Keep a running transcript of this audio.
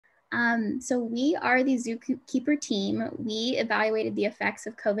So we are the Zookeeper team. We evaluated the effects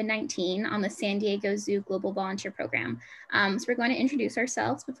of COVID-19 on the San Diego Zoo Global Volunteer Program. So we're going to introduce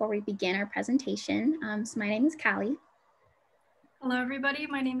ourselves before we begin our presentation. So my name is Callie. Hello, everybody.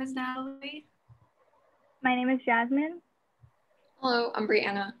 My name is Natalie. My name is Jasmine. Hello, I'm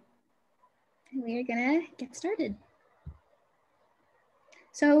Brianna. And we are gonna get started.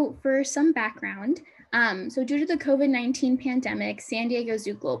 So for some background, so due to the COVID-19 pandemic, San Diego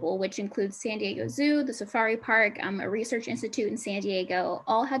Zoo Global, which includes San Diego Zoo, the Safari Park, a research institute in San Diego,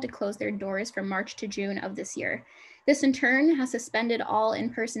 all had to close their doors from March to June of this year. This in turn has suspended all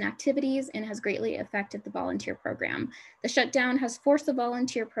in-person activities and has greatly affected the volunteer program. The shutdown has forced the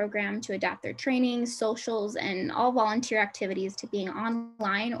volunteer program to adapt their training, socials, and all volunteer activities to being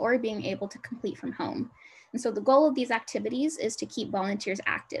online or being able to complete from home. And so the goal of these activities is to keep volunteers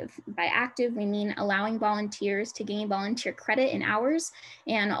active. By active, we mean allowing volunteers to gain volunteer credit and hours,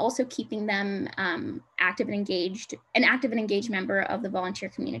 and also keeping them an active and engaged member of the volunteer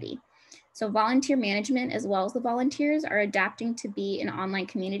community. So volunteer management, as well as the volunteers, are adapting to be an online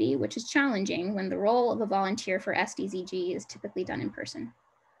community, which is challenging when the role of a volunteer for SDZG is typically done in person.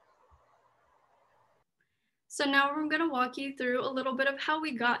 So now we're going to walk you through a little bit of how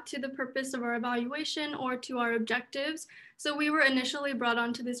we got to the purpose of our evaluation or to our objectives. So we were initially brought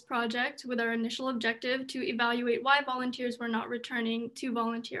onto this project with our initial objective to evaluate why volunteers were not returning to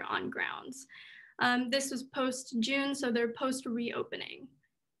volunteer on grounds. This was post-June, so they're post-reopening.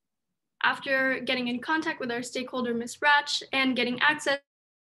 After getting in contact with our stakeholder, Ms. Ratch, and getting access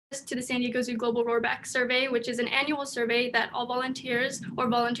to the San Diego Zoo Global Roarback Survey, which is an annual survey that all volunteers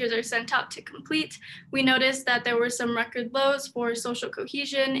are sent out to complete, we noticed that there were some record lows for social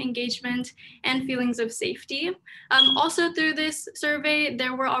cohesion, engagement, and feelings of safety. Also through this survey,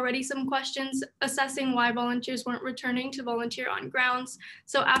 there were already some questions assessing why volunteers weren't returning to volunteer on grounds.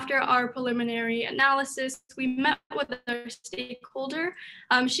 So after our preliminary analysis, we met with our stakeholder.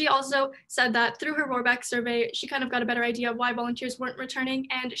 She also said that through her Roarback survey, she kind of got a better idea of why volunteers weren't returning,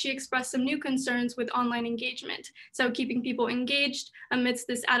 and she expressed some new concerns with online engagement. So keeping people engaged amidst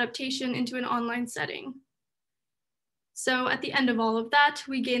this adaptation into an online setting. So at the end of all of that,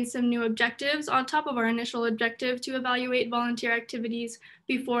 we gained some new objectives on top of our initial objective to evaluate volunteer activities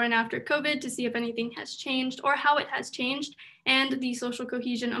before and after COVID to see if anything has changed or how it has changed, and the social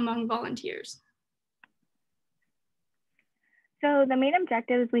cohesion among volunteers. So the main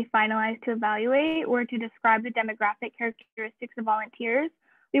objectives we finalized to evaluate were to describe the demographic characteristics of volunteers.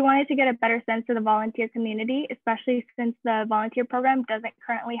 We wanted to get a better sense of the volunteer community, especially since the volunteer program doesn't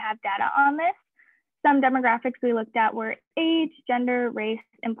currently have data on this. Some demographics we looked at were age, gender, race,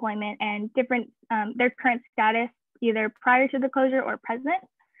 employment, and different their current status, either prior to the closure or present.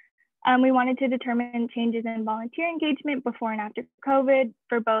 We wanted to determine changes in volunteer engagement before and after COVID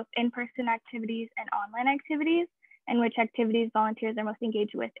for both in-person activities and online activities, and which activities volunteers are most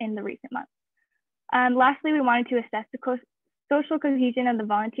engaged with in the recent months. Lastly, we wanted to assess the social cohesion of the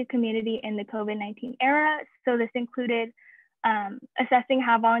volunteer community in the COVID-19 era. So this included assessing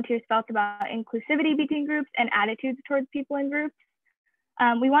how volunteers felt about inclusivity between groups and attitudes towards people in groups.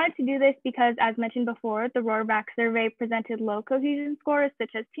 We wanted to do this because, as mentioned before, the Roarback survey presented low cohesion scores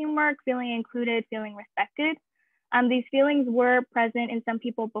such as teamwork, feeling included, feeling respected. These feelings were present in some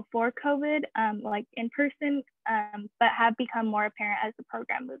people before COVID, like in person, but have become more apparent as the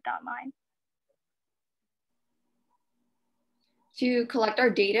program moved online. To collect our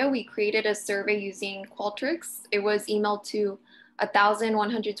data, we created a survey using Qualtrics. It was emailed to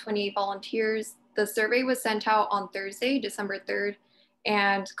 1,128 volunteers. The survey was sent out on Thursday, December 3rd,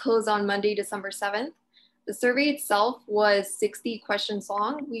 and closed on Monday, December 7th. The survey itself was 60 questions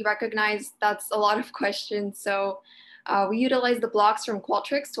long. We recognize that's a lot of questions, so we utilized the blocks from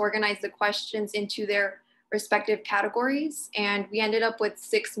Qualtrics to organize the questions into their respective categories, and we ended up with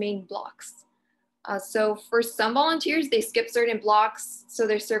 6 main blocks. So for some volunteers, they skipped certain blocks, so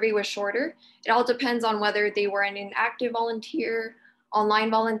their survey was shorter. It all depends on whether they were an inactive volunteer,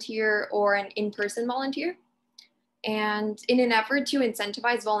 online volunteer, or an in-person volunteer. And in an effort to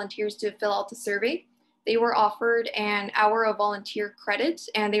incentivize volunteers to fill out the survey, they were offered an hour of volunteer credit,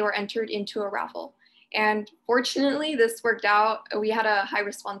 and they were entered into a raffle. And fortunately, this worked out. We had a high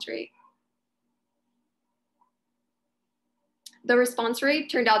response rate. The response rate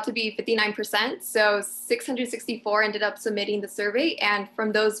turned out to be 59%, so 664 ended up submitting the survey, and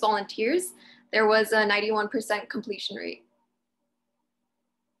from those volunteers, there was a 91% completion rate.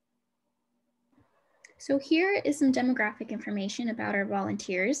 So here is some demographic information about our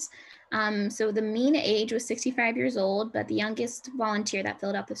volunteers. So the mean age was 65 years old, but the youngest volunteer that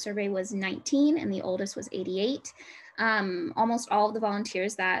filled out the survey was 19 and the oldest was 88. Almost all of the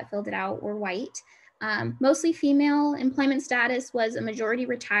volunteers that filled it out were white. Mostly female. Employment status was a majority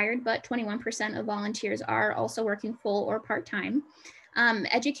retired, but 21% of volunteers are also working full or part-time.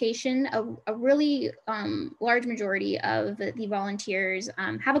 Education, a really large majority of the volunteers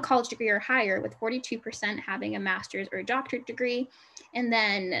have a college degree or higher, with 42% having a master's or a doctorate degree. And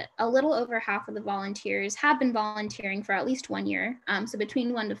then a little over half of the volunteers have been volunteering for at least 1 year, so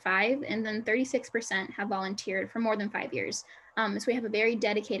between 1 to 5, and then 36% have volunteered for more than 5 years. So we have a very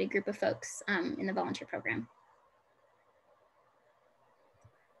dedicated group of folks in the volunteer program.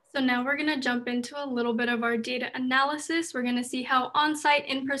 So now we're going to jump into a little bit of our data analysis. We're going to see how on-site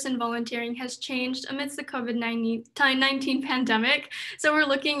in-person volunteering has changed amidst the COVID-19 pandemic. So we're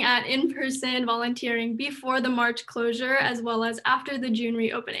looking at in-person volunteering before the March closure, as well as after the June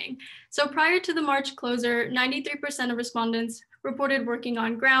reopening. So prior to the March closure, 93% of respondents reported working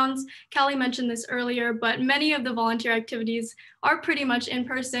on grounds. Callie mentioned this earlier, but many of the volunteer activities are pretty much in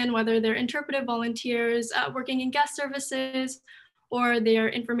person, whether they're interpretive volunteers, working in guest services, or they are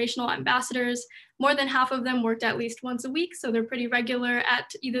informational ambassadors. More than half of them worked at least once a week, so they're pretty regular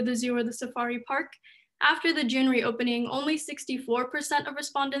at either the zoo or the safari park. After the June reopening, only 64% of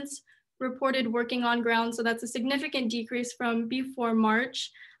respondents reported working on ground, so that's a significant decrease from before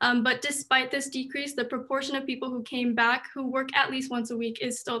March. But despite this decrease, the proportion of people who came back who work at least once a week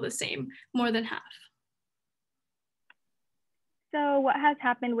is still the same, more than half. So what has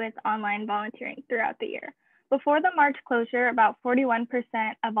happened with online volunteering throughout the year? Before the March closure, about 41%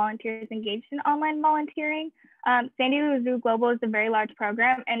 of volunteers engaged in online volunteering. San Diego Zoo Global is a very large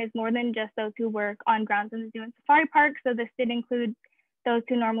program and is more than just those who work on grounds in the zoo and safari park. So this did include those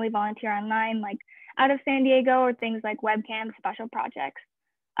who normally volunteer online, like out of San Diego, or things like webcam, special projects.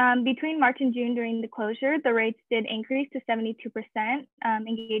 Between March and June during the closure, the rates did increase to 72%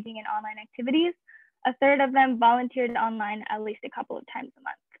 engaging in online activities. A third of them volunteered online at least a couple of times a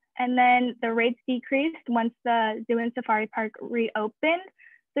month. And then the rates decreased once the zoo and safari park reopened.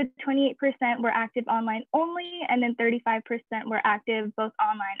 So 28% were active online only, and then 35% were active both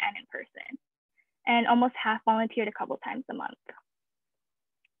online and in person. And almost half volunteered a couple times a month.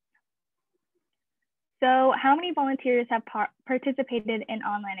 So how many volunteers have participated in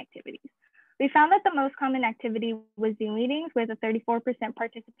online activities? We found that the most common activity was Zoom meetings, with a 34%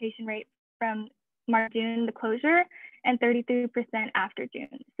 participation rate from March, June, the closure, and 33% after June.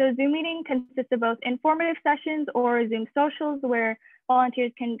 So Zoom meeting consists of both informative sessions or Zoom socials, where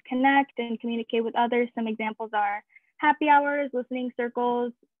volunteers can connect and communicate with others. Some examples are happy hours, listening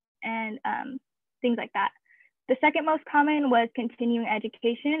circles, and things like that. The second most common was continuing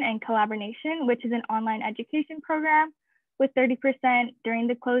education and collaboration, which is an online education program, with 30% during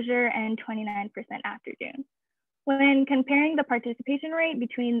the closure and 29% after June. When comparing the participation rate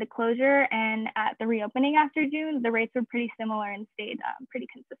between the closure and at the reopening after June, the rates were pretty similar and stayed pretty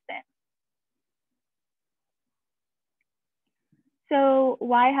consistent. So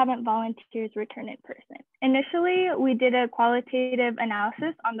why haven't volunteers returned in person? Initially, we did a qualitative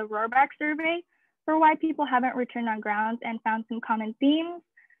analysis on the Rohrback survey for why people haven't returned on grounds, and found some common themes.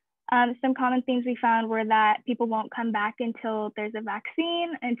 Some common themes we found were that people won't come back until there's a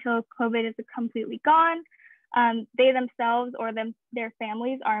vaccine, until COVID is completely gone. They themselves or their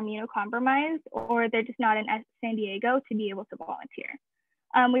families are immunocompromised, or they're just not in San Diego to be able to volunteer.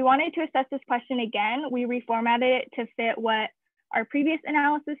 We wanted to assess this question again. We reformatted it to fit what our previous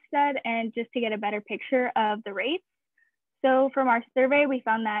analysis said, and just to get a better picture of the rates. So from our survey, we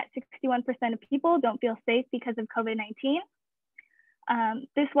found that 61% of people don't feel safe because of COVID-19.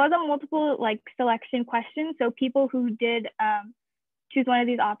 This was a multiple selection question. So people who did choose one of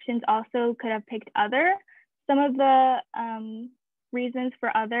these options also could have picked other. Some of the reasons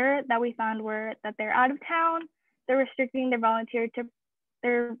for other that we found were that they're out of town, they're restricting their volunteering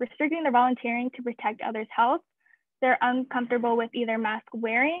to protect others' health, they're uncomfortable with either mask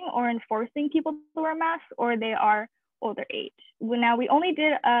wearing or enforcing people to wear masks, or they are older age. Now, we only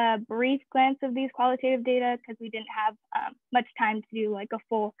did a brief glance of these qualitative data because we didn't have much time to do a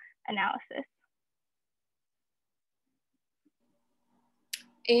full analysis.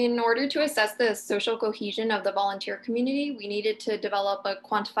 In order to assess the social cohesion of the volunteer community, we needed to develop a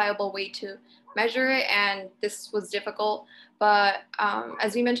quantifiable way to measure it, and this was difficult. But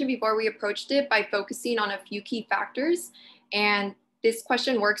as we mentioned before, we approached it by focusing on a few key factors, and this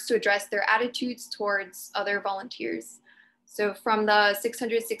question works to address their attitudes towards other volunteers. So from the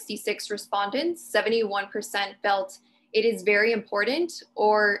 666 respondents, 71% felt it is very important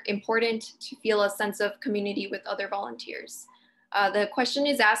or important to feel a sense of community with other volunteers. The question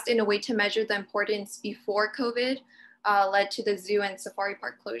is asked in a way to measure the importance before COVID led to the zoo and safari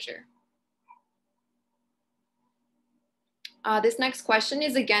park closure. This next question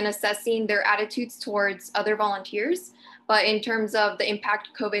is again assessing their attitudes towards other volunteers, but in terms of the impact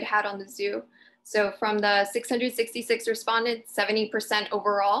COVID had on the zoo. So from the 666 respondents, 70%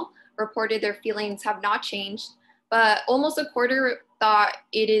 overall reported their feelings have not changed, but almost a quarter thought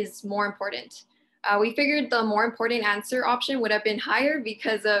it is more important. We figured the more important answer option would have been higher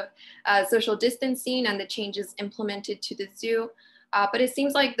because of social distancing and the changes implemented to the zoo. But it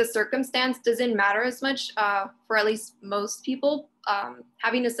seems like the circumstance doesn't matter as much for at least most people.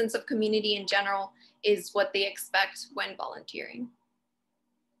 Having a sense of community in general is what they expect when volunteering.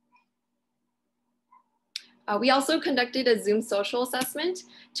 We also conducted a Zoom social assessment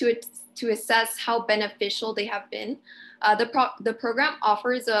to assess how beneficial they have been. The program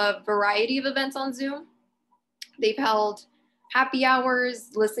offers a variety of events on Zoom. They've held happy hours,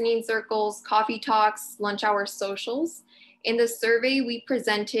 listening circles, coffee talks, lunch hour socials. In the survey, we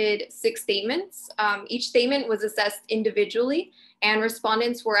presented 6 statements. Each statement was assessed individually, and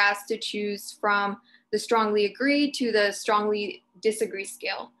respondents were asked to choose from the strongly agree to the strongly disagree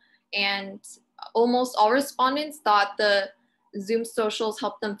scale. And almost all respondents thought the Zoom socials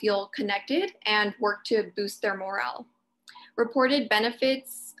helped them feel connected and worked to boost their morale. Reported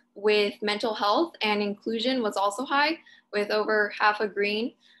benefits with mental health and inclusion was also high, with over half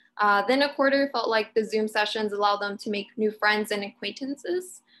agreeing. Then a quarter felt like the Zoom sessions allowed them to make new friends and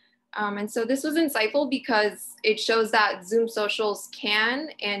acquaintances. And so this was insightful because it shows that Zoom socials can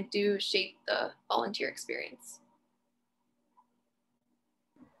and do shape the volunteer experience.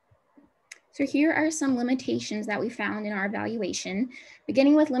 So here are some limitations that we found in our evaluation.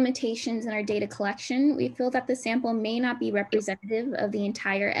 Beginning with limitations in our data collection, we feel that the sample may not be representative of the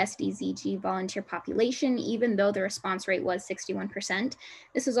entire SDZG volunteer population, even though the response rate was 61%.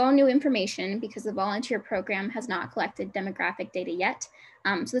 This is all new information because the volunteer program has not collected demographic data yet.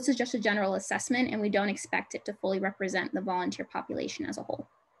 So this is just a general assessment, and we don't expect it to fully represent the volunteer population as a whole.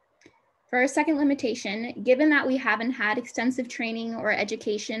 For our second limitation, given that we haven't had extensive training or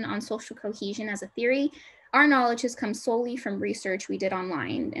education on social cohesion as a theory, our knowledge has come solely from research we did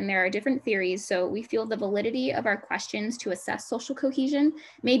online, and there are different theories, so we feel the validity of our questions to assess social cohesion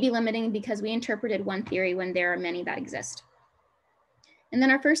may be limiting because we interpreted one theory when there are many that exist. And then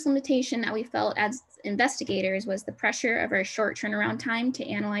our first limitation that we felt as investigators was the pressure of our short turnaround time to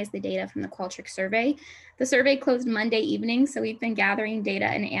analyze the data from the Qualtrics survey. The survey closed Monday evening, so we've been gathering data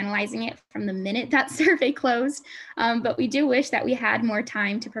and analyzing it from the minute that survey closed. But we do wish that we had more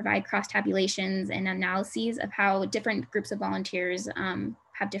time to provide cross-tabulations and analyses of how different groups of volunteers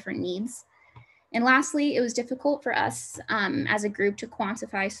have different needs. And lastly, it was difficult for us as a group to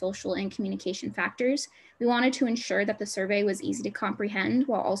quantify social and communication factors. We wanted to ensure that the survey was easy to comprehend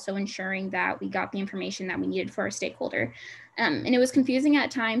while also ensuring that we got the information that we needed for our stakeholder. And it was confusing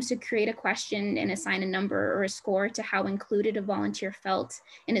at times to create a question and assign a number or a score to how included a volunteer felt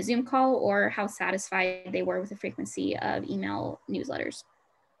in a Zoom call or how satisfied they were with the frequency of email newsletters.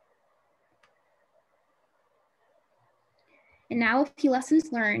 And now a few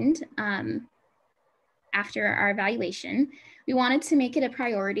lessons learned. After our evaluation, we wanted to make it a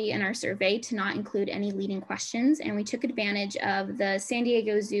priority in our survey to not include any leading questions, and we took advantage of the San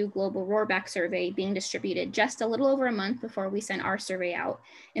Diego Zoo Global Roarback Survey being distributed just a little over a month before we sent our survey out.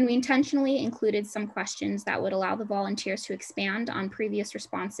 And we intentionally included some questions that would allow the volunteers to expand on previous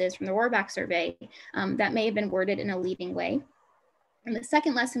responses from the Roarback Survey that may have been worded in a leading way. And the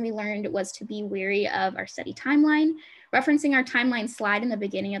second lesson we learned was to be wary of our study timeline. Referencing our timeline slide in the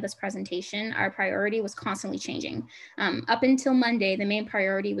beginning of this presentation, our priority was constantly changing. Up until Monday, the main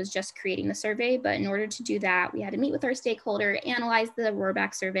priority was just creating the survey, but in order to do that, we had to meet with our stakeholder, analyze the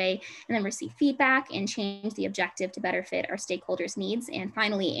Roarback survey, and then receive feedback and change the objective to better fit our stakeholders' needs, and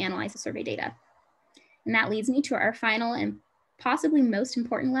finally analyze the survey data. And that leads me to our final and possibly most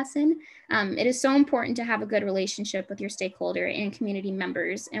important lesson. It is so important to have a good relationship with your stakeholder and community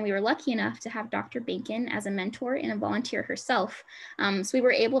members. And we were lucky enough to have Dr. Bacon as a mentor and a volunteer herself. So we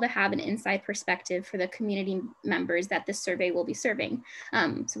were able to have an inside perspective for the community members that this survey will be serving.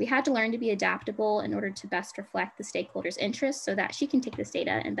 So we had to learn to be adaptable in order to best reflect the stakeholders' interests so that she can take this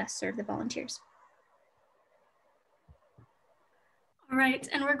data and best serve the volunteers. All right,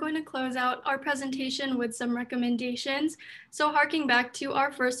 and we're going to close out our presentation with some recommendations. So harking back to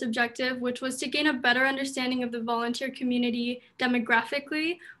our first objective, which was to gain a better understanding of the volunteer community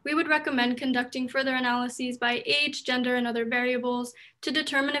demographically, we would recommend conducting further analyses by age, gender, and other variables to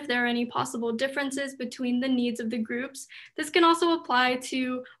determine if there are any possible differences between the needs of the groups. This can also apply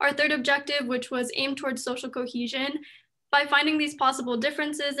to our third objective, which was aimed towards social cohesion. By finding these possible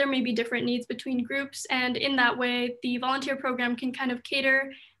differences, there may be different needs between groups, and in that way, the volunteer program can kind of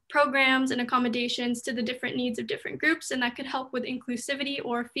cater programs and accommodations to the different needs of different groups, and that could help with inclusivity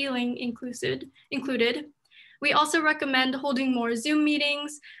or feeling included. We also recommend holding more Zoom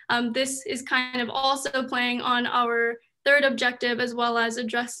meetings. This is kind of also playing on our third objective, as well as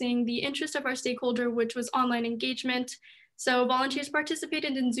addressing the interest of our stakeholder, which was online engagement. So volunteers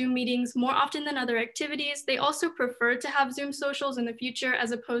participated in Zoom meetings more often than other activities. They also preferred to have Zoom socials in the future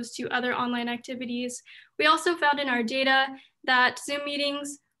as opposed to other online activities. We also found in our data that Zoom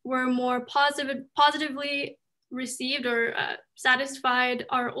meetings were more positively received or satisfied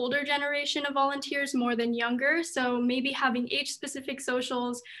our older generation of volunteers more than younger. So maybe having age-specific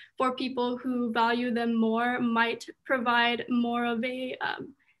socials for people who value them more might provide more of a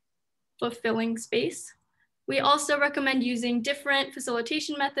fulfilling space. We also recommend using different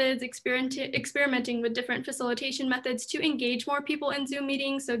facilitation methods, experimenting with different facilitation methods to engage more people in Zoom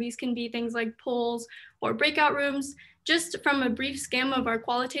meetings. So these can be things like polls or breakout rooms. Just from a brief skim of our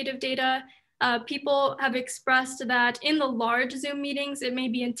qualitative data, people have expressed that in the large Zoom meetings, it may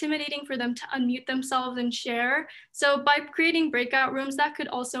be intimidating for them to unmute themselves and share. So by creating breakout rooms, that could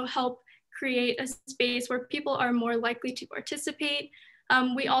also help create a space where people are more likely to participate.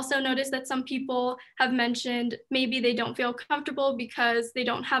 We also noticed that some people have mentioned maybe they don't feel comfortable because they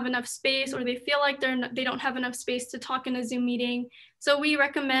don't have enough space, or they feel like they don't have enough space to talk in a Zoom meeting. So we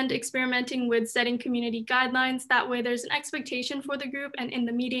recommend experimenting with setting community guidelines. That way there's an expectation for the group and in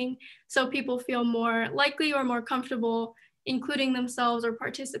the meeting, so people feel more likely or more comfortable including themselves or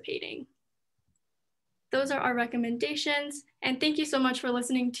participating. Those are our recommendations. And thank you so much for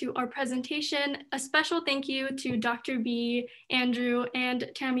listening to our presentation. A special thank you to Dr. B, Andrew, and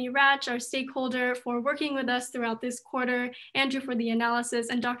Tammy Ratch, our stakeholder, for working with us throughout this quarter, Andrew for the analysis,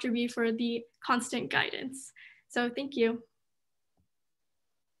 and Dr. B for the constant guidance. So thank you.